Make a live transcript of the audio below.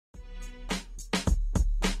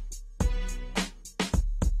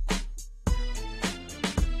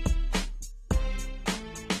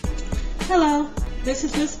This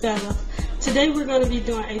is Miss Bella. Today we're going to be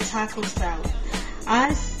doing a taco salad.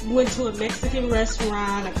 I went to a Mexican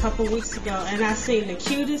restaurant a couple weeks ago and I seen the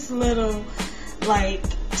cutest little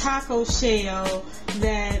taco shell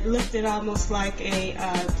that looked almost like a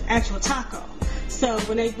actual taco. So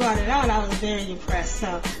when they brought it out, I was very impressed.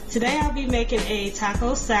 So today I'll be making a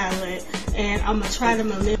taco salad, and I'm gonna try to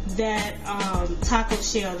mimic that taco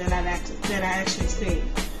shell that I actually seen.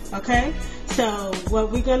 Okay, so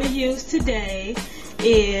what we're gonna use today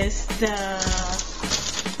is the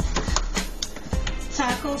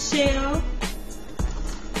taco shell,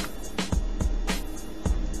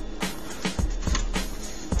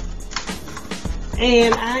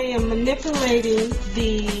 and I am manipulating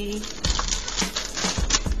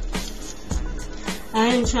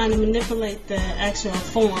trying to manipulate the actual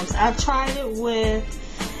forms. I've tried it with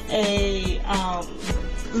a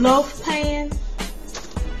loaf pan,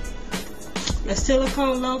 a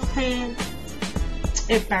silicone loaf pan.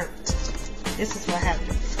 It burnt. This is what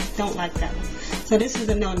happened. Don't like that one. So this is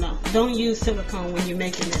a no-no. Don't use silicone when you're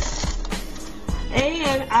making this.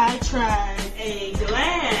 And I tried a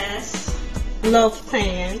glass loaf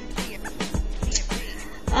pan.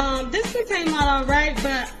 This one came out alright,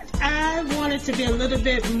 but I wanted to be a little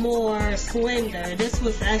bit more slender. This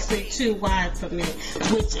was actually too wide for me,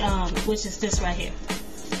 which is this right here.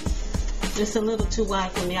 It's a little too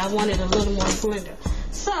wide for me. I wanted a little more slender.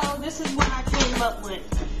 So this is what I came up with.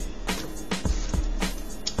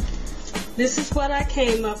 This is what I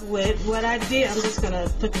came up with. What I did, I'm just going to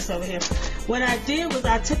put this over here. What I did was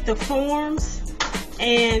I took the forms,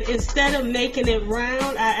 and instead of making it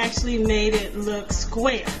round, I actually made it look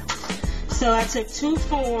square. So I took two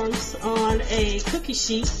forms on a cookie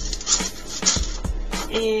sheet,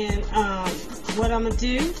 and what I'm going to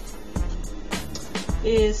do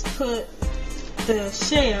is put the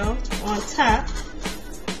shell on top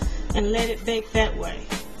and let it bake that way.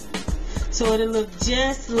 So it'll look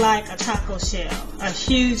just like a taco shell, a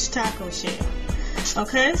huge taco shell.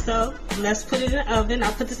 Okay, so let's put it in the oven.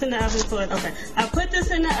 I'll put this in the oven I put this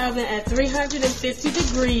in the oven at 350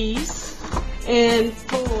 degrees. And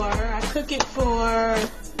I cook it for,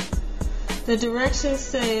 the directions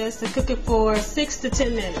says to cook it for 6 to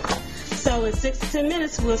 10 minutes. So in 6 to 10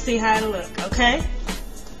 minutes, we'll see how it look, okay?